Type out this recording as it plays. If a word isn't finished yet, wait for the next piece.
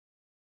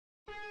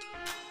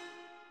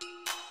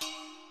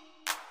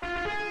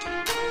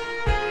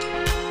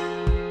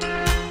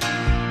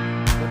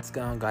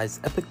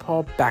guys, Epic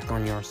Paul back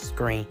on your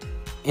screen,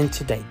 and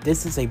today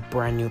this is a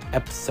brand new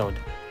episode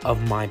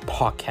of my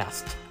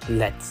podcast.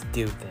 Let's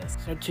do this.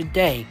 So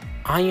today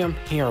I am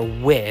here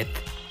with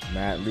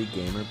Madly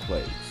Gamer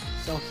Plays.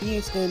 So he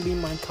is going to be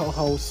my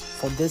co-host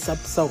for this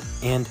episode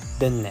and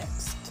the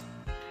next.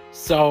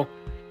 So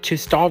to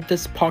start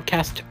this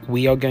podcast,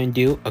 we are going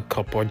to do a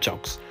couple of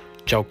jokes.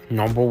 Joke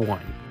number 1.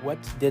 What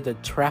did a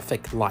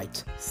traffic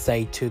light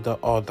say to the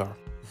other?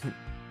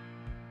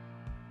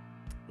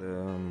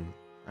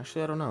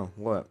 Actually, I don't know.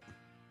 What?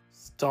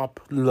 Stop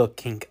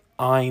looking,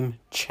 I'm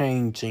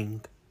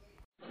changing.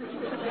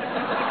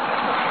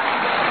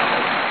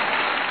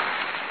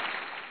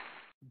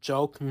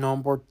 Joke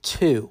number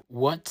 2.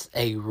 What's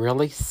a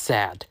really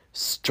sad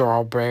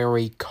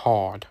strawberry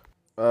card?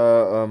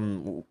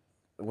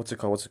 What's it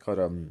called?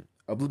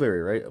 A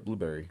blueberry, right? A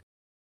blueberry.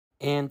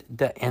 And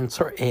the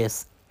answer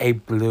is a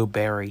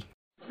blueberry.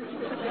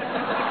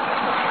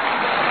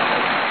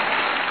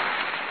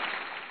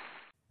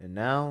 And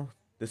now,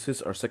 this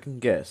is our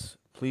second guest.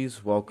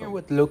 Please welcome. Here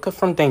with Luca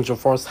from Danger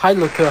Force. Hi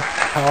Luca,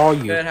 how are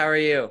you? Good, how are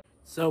you?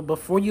 So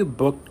before you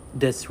booked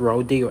this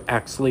role, did you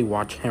actually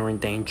watch Here in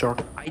Danger?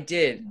 I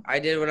did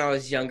when I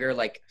was younger,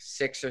 like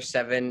 6 or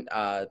 7.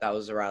 That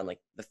was around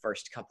like the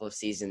first couple of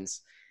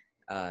seasons.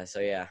 So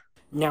yeah.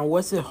 Now,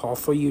 was it hard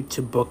for you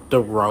to book the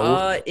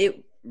role?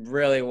 It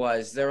really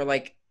was. There were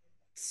like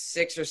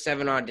 6 or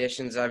 7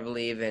 auditions, I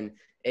believe, and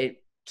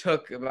it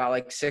took about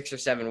like 6 or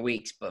 7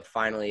 weeks, but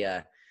finally,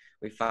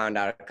 we found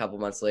out a couple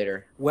months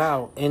later.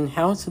 Wow, and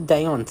how's the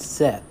day on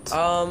set?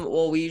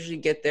 Well, we usually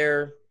get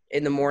there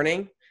in the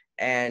morning,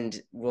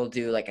 and we'll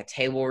do like a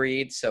table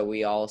read. So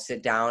we all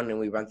sit down and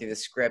we run through the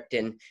script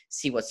and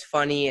see what's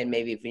funny and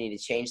maybe if we need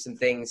to change some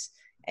things.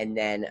 And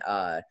then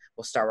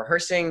we'll start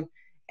rehearsing.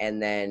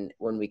 And then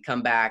when we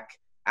come back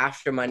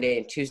after Monday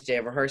and Tuesday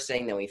of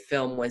rehearsing, then we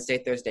film Wednesday,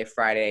 Thursday,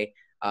 Friday,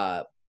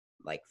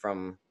 like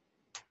from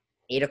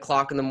 8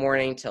 o'clock in the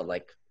morning till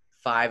like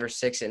 5 or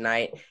 6 at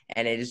night.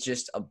 And it is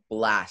just a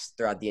blast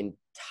throughout the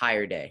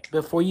entire day.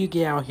 Before you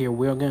get out here,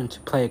 we're going to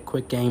play a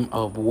quick game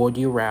of Would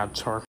You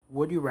Rather.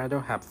 Would you rather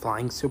have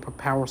flying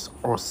superpowers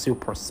or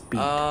super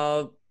speed?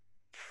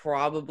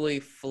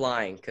 Probably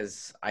flying,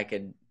 because I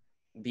could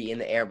be in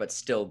the air but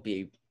still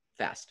be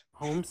fast.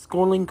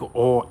 Homeschooling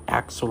or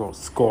actual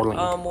schooling?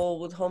 Well,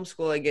 with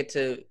homeschool, I get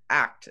to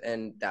act,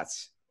 and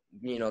that's,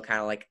 kind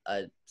of like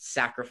a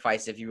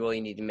sacrifice if you really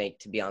need to make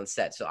to be on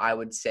set. So I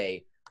would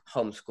say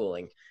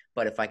homeschooling,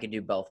 but if I could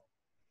do both,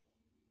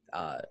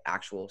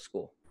 actual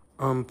school.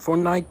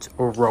 Fortnite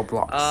or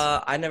Roblox?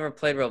 I never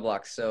played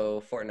Roblox,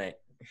 so Fortnite.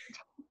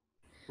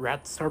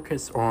 Rat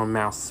Circus or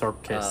Mouse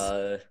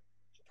Circus?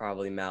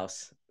 Probably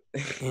Mouse.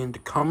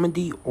 And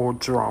comedy or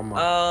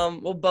drama?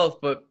 Well,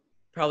 both, but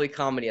probably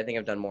comedy. I think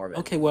I've done more of it.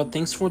 Okay, well,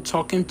 thanks for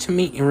talking to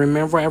me, and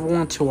remember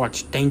everyone to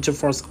watch Danger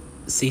Force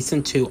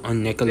Season 2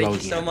 on Nickelodeon.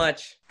 Thank you so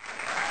much.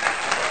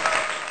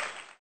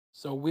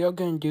 So we are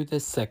going to do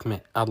this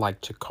segment I like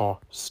to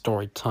call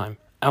Story Time.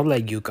 I'll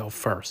let you go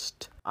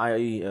first.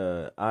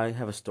 I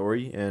have a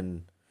story,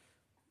 and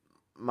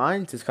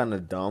mine's is kind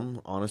of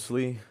dumb,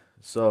 honestly.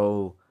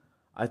 So,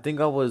 I think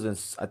I was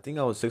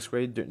 6th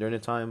grade during the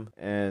time,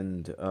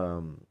 and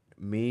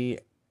me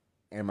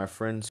and my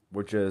friends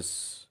were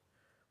just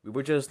in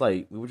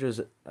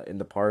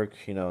the park,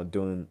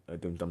 doing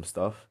dumb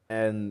stuff.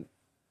 And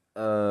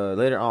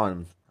later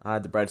on, I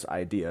had the brightest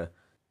idea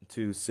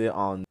to sit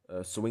on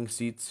swing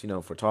seats,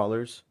 for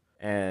toddlers,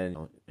 and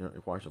it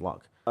requires a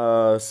lock.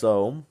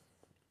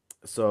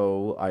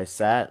 So I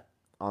sat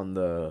on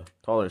the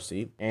taller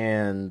seat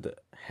and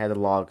had the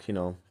lock,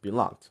 be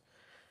locked.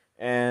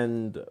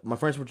 And my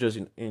friends were just,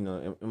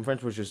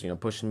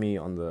 pushing me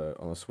on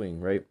the swing,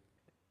 right?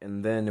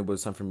 And then it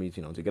was time for me,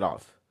 to get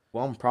off.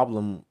 One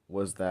problem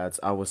was that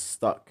I was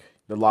stuck.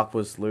 The lock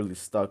was literally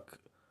stuck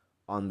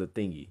on the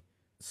thingy,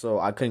 so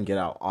I couldn't get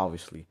out.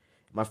 Obviously,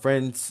 my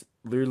friends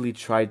literally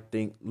tried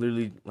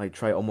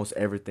almost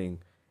everything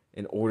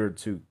in order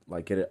to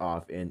get it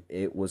off, and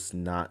it was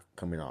not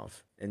coming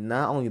off. And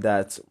not only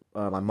that,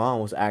 my mom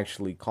was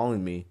actually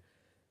calling me,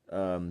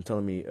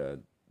 telling me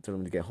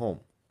to get home.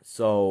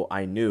 So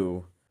I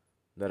knew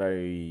that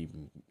I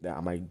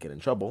might get in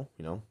trouble,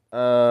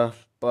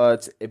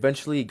 But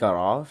eventually it got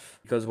off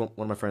because one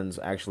of my friends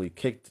actually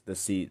kicked the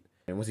seat,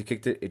 and once he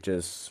kicked it, it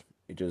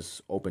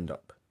just opened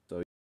up.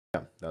 So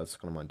yeah, that's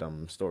kind of my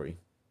dumb story.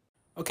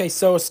 Okay,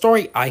 so a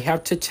story I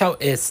have to tell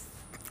is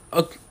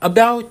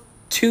about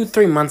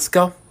 2-3 months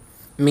ago,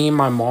 me and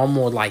my mom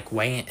were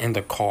waiting in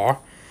the car,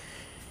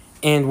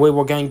 and we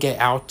were going to get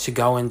out to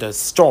go in the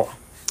store.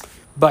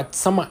 But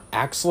someone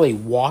actually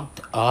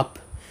walked up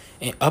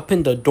and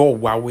opened the door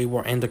while we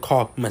were in the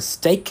car,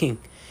 mistaking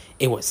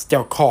it was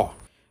their car.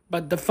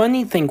 But the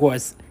funny thing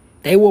was,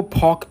 they were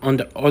parked on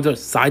the other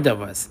side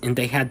of us, and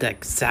they had the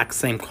exact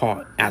same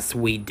car as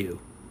we do.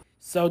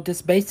 So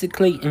this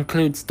basically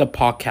includes the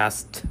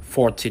podcast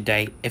for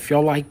today. If you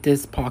like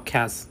this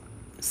podcast,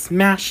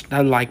 smash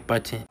that like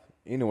button.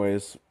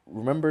 Anyways,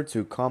 remember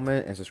to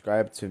comment and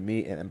subscribe to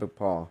me and Epic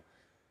Paul.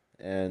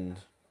 And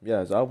yeah,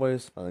 as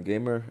always, I'm a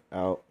gamer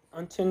out.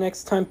 Until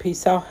next time,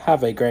 peace out.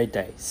 Have a great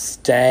day.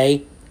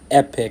 Stay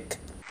epic.